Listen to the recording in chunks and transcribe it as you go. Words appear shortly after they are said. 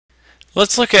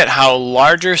Let's look at how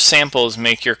larger samples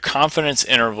make your confidence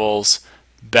intervals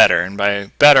better. And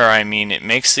by better, I mean it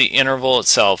makes the interval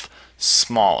itself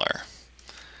smaller.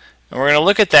 And we're going to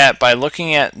look at that by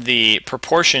looking at the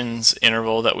proportions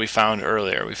interval that we found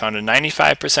earlier. We found a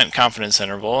 95% confidence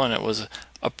interval, and it was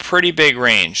a pretty big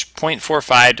range,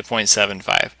 0.45 to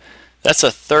 0.75. That's a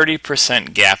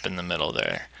 30% gap in the middle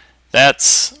there.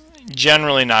 That's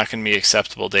generally not going to be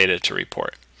acceptable data to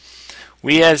report.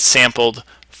 We had sampled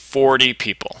 40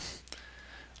 people.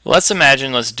 Let's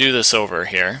do this over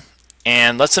here,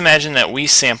 and let's imagine that we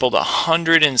sampled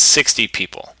 160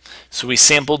 people. So we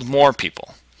sampled more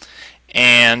people.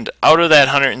 And out of that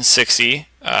 160,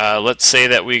 let's say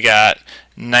that we got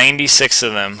 96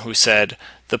 of them who said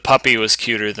the puppy was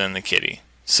cuter than the kitty.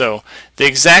 So the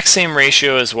exact same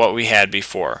ratio as what we had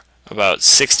before. About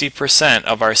 60%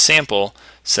 of our sample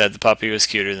said the puppy was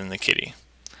cuter than the kitty.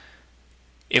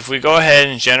 If we go ahead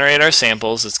and generate our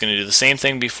samples, it's going to do the same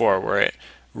thing before, where it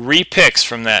repicks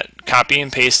from that copy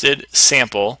and pasted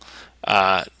sample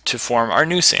to form our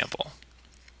new sample.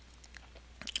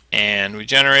 And we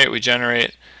generate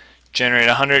 100,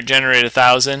 generate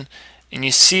 1,000, and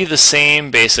you see the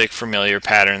same basic familiar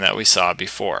pattern that we saw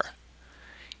before.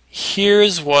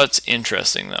 Here's what's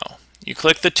interesting though. You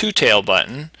click the two-tail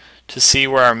button to see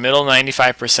where our middle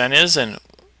 95% is, and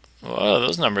whoa,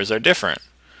 those numbers are different.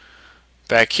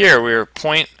 Back here we were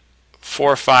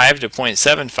 0.45 to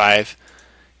 0.75.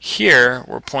 Here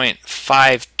we're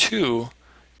 0.52 to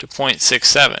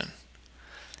 0.67.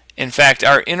 In fact,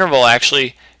 our interval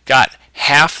actually got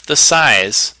half the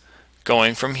size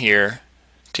going from here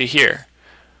to here.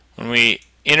 When we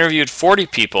interviewed 40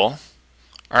 people,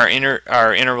 our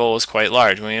interval was quite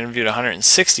large. When we interviewed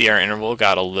 160, our interval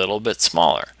got a little bit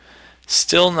smaller.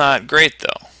 Still not great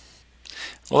though.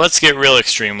 Well, let's get real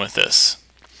extreme with this.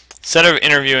 Instead of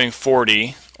interviewing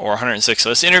 40 or 106,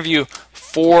 let's interview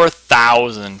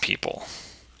 4,000 people.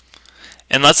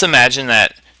 And let's imagine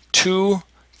that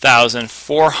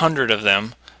 2,400 of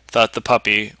them thought the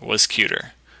puppy was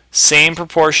cuter. Same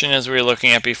proportion as we were looking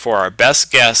at before. Our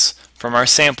best guess from our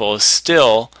sample is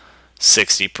still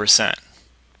 60%.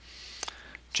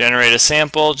 Generate a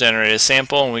sample,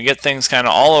 and we get things kind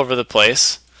of all over the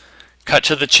place. Cut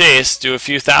to the chase, do a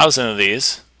few thousand of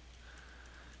these.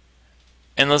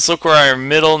 And let's look where our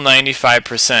middle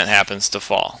 95% happens to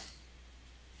fall.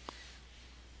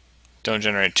 Don't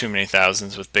generate too many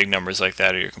thousands with big numbers like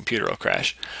that or your computer will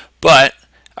crash. But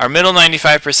our middle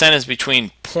 95% is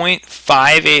between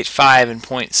 0.585 and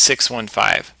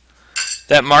 0.615.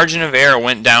 That margin of error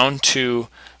went down to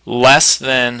less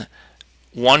than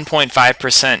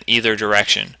 1.5% either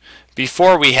direction.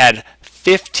 Before we had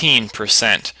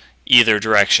 15% either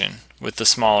direction with the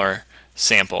smaller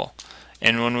sample.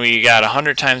 And when we got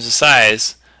 100 times the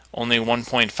size, only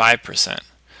 1.5%.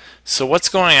 So what's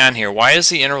going on here? Why is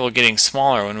the interval getting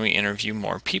smaller when we interview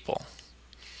more people?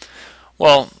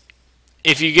 Well,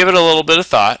 if you give it a little bit of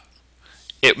thought,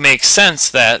 it makes sense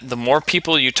that the more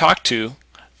people you talk to,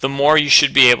 the more you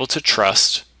should be able to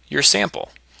trust your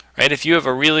sample. Right? If you have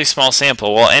a really small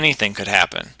sample, well, anything could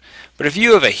happen. But if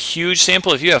you have a huge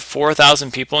sample, if you have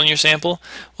 4,000 people in your sample,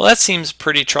 well, that seems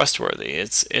pretty trustworthy.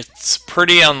 It's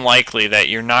pretty unlikely that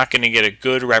you're not going to get a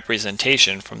good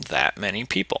representation from that many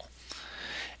people.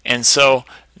 And so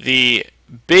the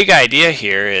big idea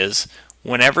here is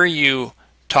whenever you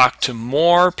talk to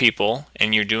more people,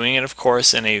 and you're doing it, of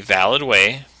course, in a valid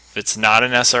way. If it's not an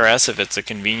SRS, if it's a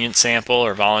convenient sample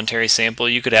or voluntary sample,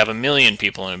 you could have 1 million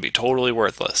people and it would be totally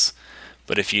worthless.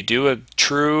 But if you do a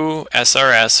true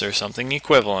SRS or something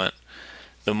equivalent,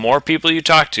 the more people you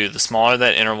talk to, the smaller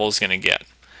that interval is going to get.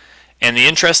 And the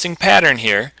interesting pattern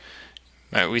here,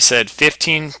 right, we said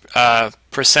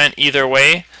 15% either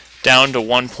way down to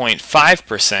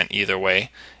 1.5% either way.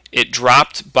 It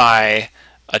dropped by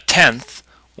 1/10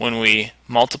 when we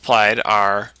multiplied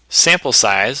our sample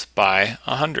size by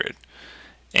 100.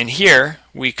 And here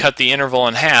we cut the interval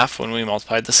in half when we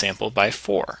multiplied the sample by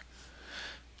 4.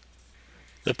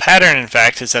 The pattern, in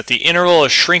fact, is that the interval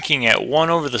is shrinking at 1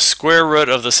 over the square root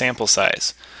of the sample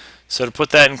size. So to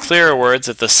put that in clearer words,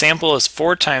 if the sample is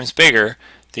 4 times bigger,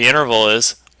 the interval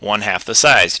is 1/2 the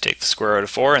size. You take the square root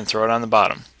of 4 and throw it on the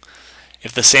bottom.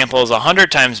 If the sample is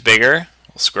 100 times bigger,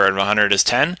 well, square root of 100 is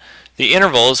 10, the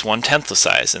interval is 1/10 the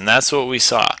size, and that's what we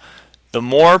saw. The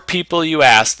more people you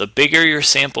ask, the bigger your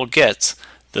sample gets,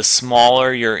 the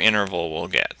smaller your interval will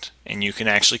get. And you can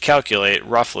actually calculate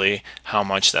roughly how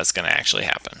much that's going to actually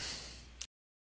happen.